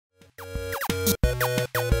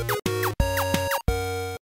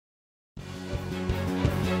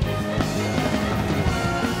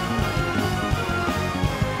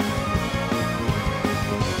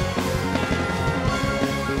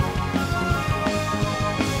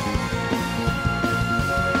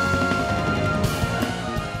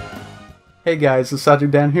Hey guys, it's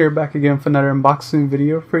Dan here, back again for another unboxing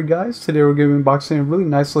video for you guys. Today we're going to be unboxing a really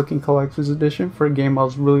nice looking collector's edition for a game I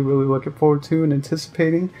was really looking forward to and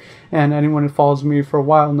anticipating. And anyone who follows me for a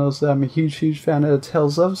while knows that I'm a huge fan of the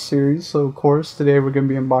Tales of series. So of course, today we're going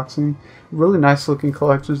to be unboxing a really nice looking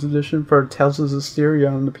collector's edition for Tales of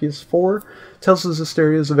Zestiria on the PS4. Tales of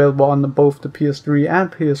Zestiria is available on both the PS3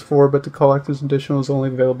 and PS4, but the collector's edition was only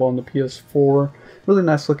available on the PS4. Really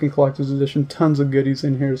nice looking collector's edition, tons of goodies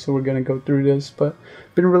in here, so we're going to go through this, but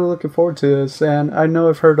been really looking forward to this. And I know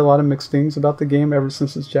I've heard a lot of mixed things about the game ever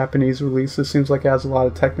since its Japanese release. It seems like it has a lot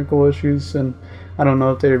of technical issues, and I don't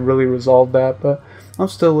know if they really resolved that, but I'm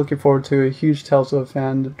still looking forward to a huge Tales of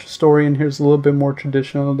fan. The story in here is a little bit more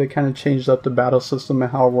traditional. They kind of changed up the battle system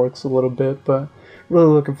and how it works a little bit, but really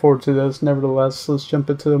looking forward to this. Nevertheless, let's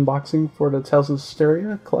jump into the unboxing for the Tales of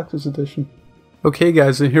Zestiria Collector's Edition. Okay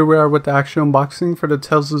guys, and here we are with the actual unboxing for the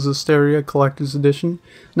Tales of Zestiria Collector's Edition.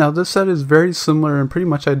 Now this set is very similar and pretty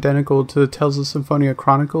much identical to the Tales of Symphonia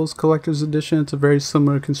Chronicles Collector's Edition. It's a very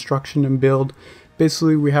similar construction and build.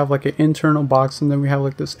 Basically we have like an internal box, and then we have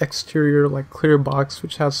like this exterior like clear box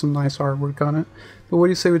which has some nice artwork on it. But what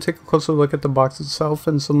do you say we take a closer look at the box itself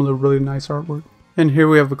and some of the really nice artwork? And here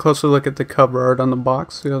we have a closer look at the cover art on the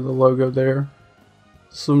box. We have the logo there.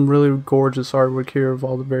 Some really gorgeous artwork here of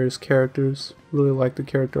all the various characters. Really like the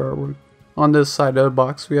character artwork. On this side of the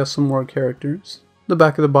box we have some more characters. The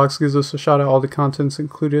back of the box gives us a shot at all the contents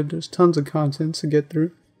included. There's tons of contents to get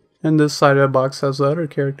through. And this side of the box has the other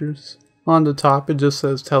characters. On the top it just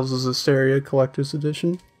says Tales of Zestiria Collector's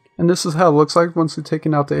Edition. And this is how it looks like once we've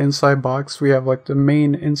taken out the inside box. We have like the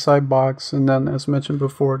main inside box, and then as mentioned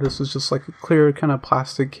before, this is just like a clear kind of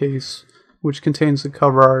plastic case which contains the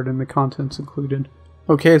cover art and the contents included.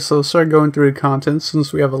 Okay, so let's start going through the contents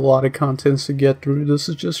since we have a lot of contents to get through. This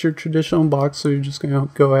is just your traditional box, so you're just going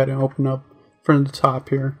to go ahead and open up from the top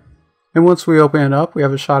here. And once we open it up, we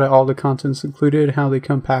have a shot at all the contents included and how they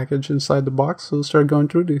come packaged inside the box, so let's start going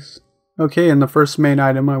through these. Okay, and the first main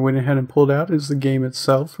item I went ahead and pulled out is the game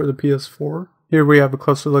itself for the PS4. Here we have a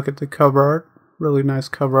closer look at the cover art. Really nice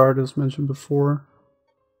cover art as mentioned before.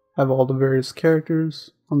 Have all the various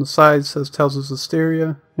characters. On the side it says Tales of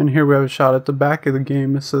Zestiria, and here we have a shot at the back of the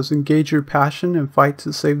game. It says, "Engage your passion and fight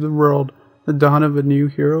to save the world. The dawn of a new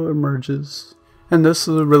hero emerges." And this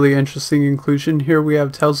is a really interesting inclusion. Here we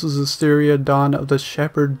have Tales of Zestiria Dawn of the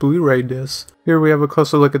Shepherd Blu-ray disc. Here we have a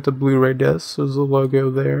closer look at the Blu-ray disc. There's a logo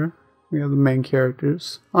there. We have the main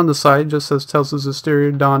characters. On the side it just says Tales of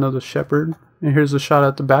Zestiria Dawn of the Shepherd. And here's a shot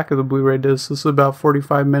at the back of the Blu-ray disc. This is about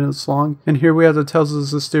 45 minutes long. And here we have the Tales of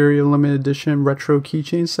Zestiria Limited Edition Retro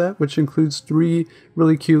Keychain set, which includes 3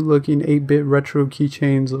 really cute looking 8-bit retro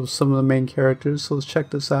keychains of some of the main characters. So let's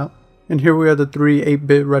check this out. And here we have the 3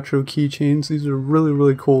 8-bit retro keychains. These are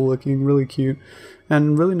really cool looking, really cute.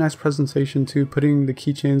 And really nice presentation too, putting the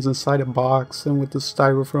keychains inside a box and with the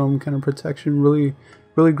styrofoam kind of protection. Really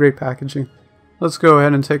great packaging. Let's go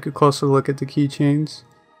ahead and take a closer look at the keychains.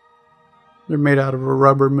 They're made out of a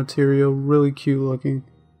rubber material, really cute looking.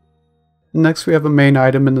 Next we have a main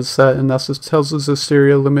item in the set, and that's the Tales of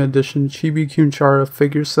Zestiria Limited Edition Chibi Kunchara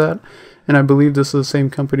figure set. And I believe this is the same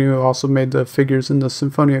company who also made the figures in the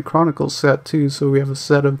Symphonia Chronicles set too. So we have a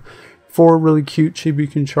set of 4 really cute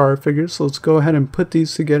Chibi Kunchara figures. So let's go ahead and put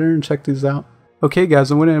these together and check these out. Okay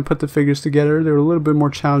guys, I went in and put the figures together. They were a little bit more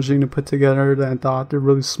challenging to put together than I thought. They're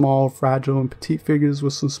really small, fragile, and petite figures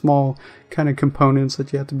with some small kind of components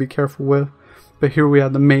that you have to be careful with. But here we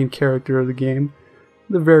have the main character of the game.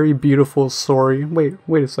 The very beautiful Sori.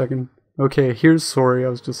 Wait a second. Okay, here's Sori. I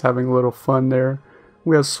was just having a little fun there.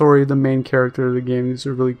 We have Sori, the main character of the game. These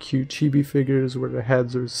are really cute chibi figures where the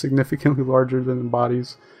heads are significantly larger than the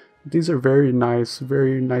bodies. These are very nice,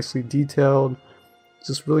 very nicely detailed.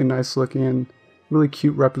 Just really nice looking. Really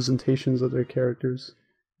cute representations of their characters.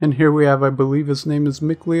 And here we have, I believe his name is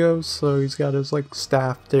Mikleo, so he's got his like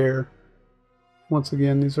staff there. Once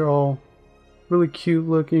again, these are all really cute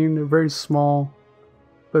looking. They're very small,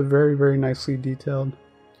 but very nicely detailed.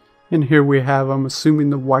 And here we have, I'm assuming,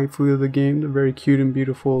 the waifu of the game, the very cute and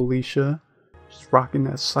beautiful Alicia. She's rocking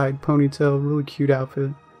that side ponytail, really cute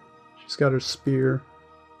outfit. She's got her spear.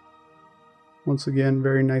 Once again,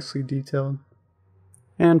 very nicely detailed.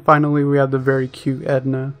 And finally we have the very cute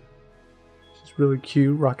Edna. She's really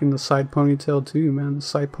cute, rocking the side ponytail too, man. The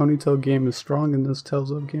side ponytail game is strong in this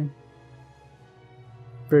Tales of game.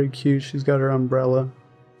 Very cute, she's got her umbrella.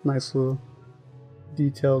 Nice little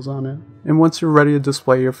details on it. And once you're ready to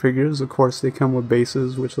display your figures, of course they come with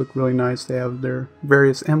bases which look really nice. They have their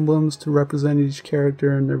various emblems to represent each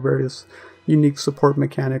character and their various unique support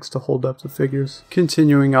mechanics to hold up the figures.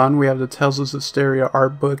 Continuing on, we have the Tales of Zestiria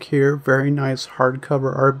art book here. Very nice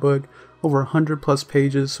hardcover art book over 100 plus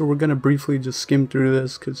pages, so we're going to briefly just skim through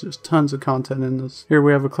this because there's tons of content in this. Here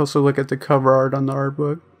we have a closer look at the cover art on the art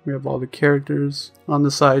book. We have all the characters. On the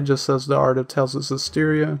side just says the art of Tales of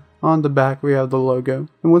Zestiria. On the back we have the logo.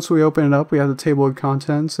 And once we open it up, we have the table of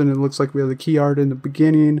contents, and it looks like we have the key art in the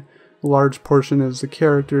beginning. A large portion is the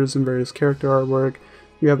characters and various character artwork.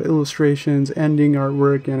 We have illustrations, ending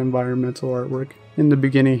artwork, and environmental artwork. In the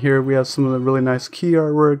beginning here we have some of the really nice key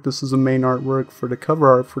artwork. This is the main artwork for the cover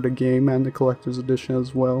art for the game and the collector's edition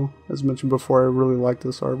as well. As mentioned before, I really like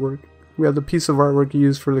this artwork. We have the piece of artwork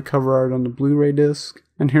used for the cover art on the Blu-ray disc.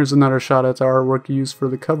 And here's another shot at the artwork used for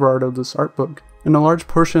the cover art of this art book. And a large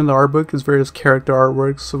portion of the art book is various character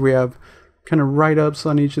artworks. So we have kind of write-ups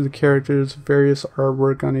on each of the characters, various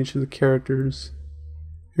artwork on each of the characters.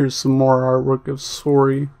 Here's some more artwork of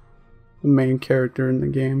Sori, the main character in the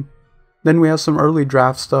game. Then we have some early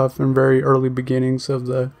draft stuff and very early beginnings of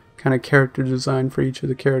the kind of character design for each of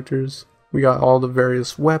the characters. We got all the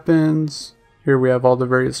various weapons. Here we have all the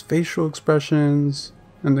various facial expressions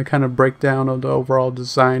and the kind of breakdown of the overall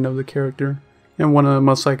design of the character. And one of the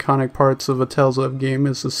most iconic parts of a Tales of game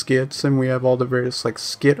is the skits, and we have all the various like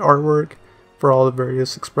skit artwork for all the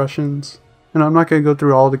various expressions. And I'm not going to go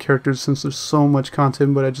through all the characters since there's so much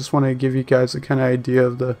content, but I just want to give you guys a kind of idea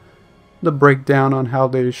of the breakdown on how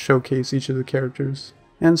they showcase each of the characters.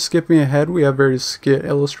 And skipping ahead, we have various skit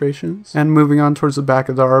illustrations. And moving on towards the back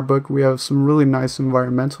of the art book, we have some really nice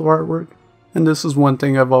environmental artwork. And this is one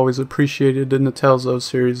thing I've always appreciated in the Tales of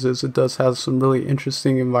series, is it does have some really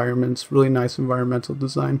interesting environments, really nice environmental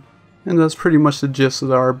design. And that's pretty much the gist of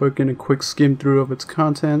the art book in a quick skim through of its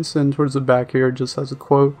contents. And towards the back here it just has a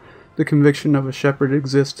quote, "The conviction of a shepherd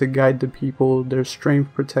exists to guide the people, their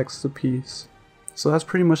strength protects the peace." So that's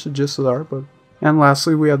pretty much the gist of the art book. And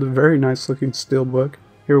lastly, we have the very nice looking steelbook.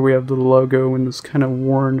 Here we have the logo in this kind of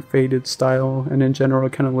worn, faded style, and in general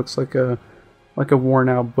it kind of looks like a worn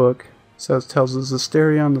out book. It says Tales of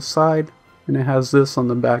Zestiria on the side, and it has this on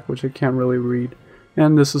the back, which I can't really read.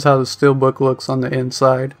 And this is how the steelbook looks on the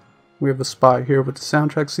inside. We have a spot here with the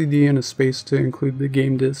soundtrack CD and a space to include the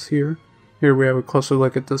game disc here. Here we have a closer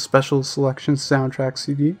look at the special selection soundtrack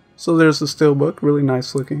CD. So there's the steelbook, really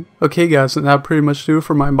nice looking. Okay guys, and that pretty much do it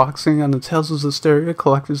for my unboxing on the Tales of Zestiria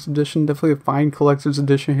Collector's Edition. Definitely a fine Collector's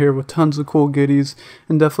Edition here with tons of cool goodies,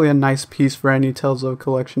 and definitely a nice piece for any Tales of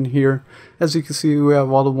collection here. As you can see, we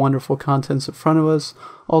have all the wonderful contents in front of us.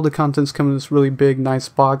 All the contents come in this really big, nice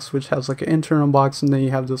box, which has like an internal box, and then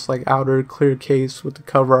you have this like outer clear case with the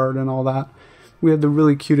cover art and all that. We have the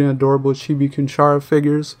really cute and adorable Chibi Kunchara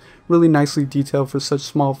figures, really nicely detailed for such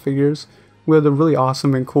small figures. We have the really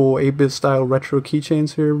awesome and cool 8-bit style retro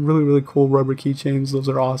keychains here, really cool rubber keychains, those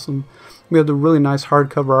are awesome. We have the really nice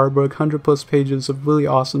hardcover art book, 100 plus pages of really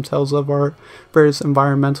awesome Tales of art, various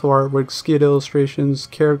environmental artwork, skit illustrations,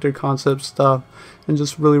 character concept stuff, and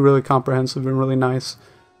just really comprehensive and really nice.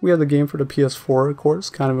 We have the game for the PS4, of course,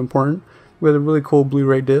 kind of important. We have the really cool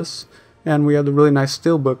Blu-ray discs. And we have the really nice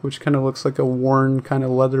steelbook, which kind of looks like a worn kind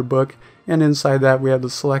of leather book. And inside that we have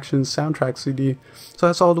the selection soundtrack CD. So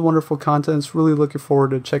that's all the wonderful contents. Really looking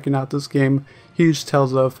forward to checking out this game. Huge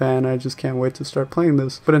Tales of fan. I just can't wait to start playing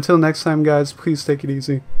this. But until next time guys, please take it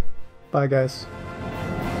easy. Bye guys.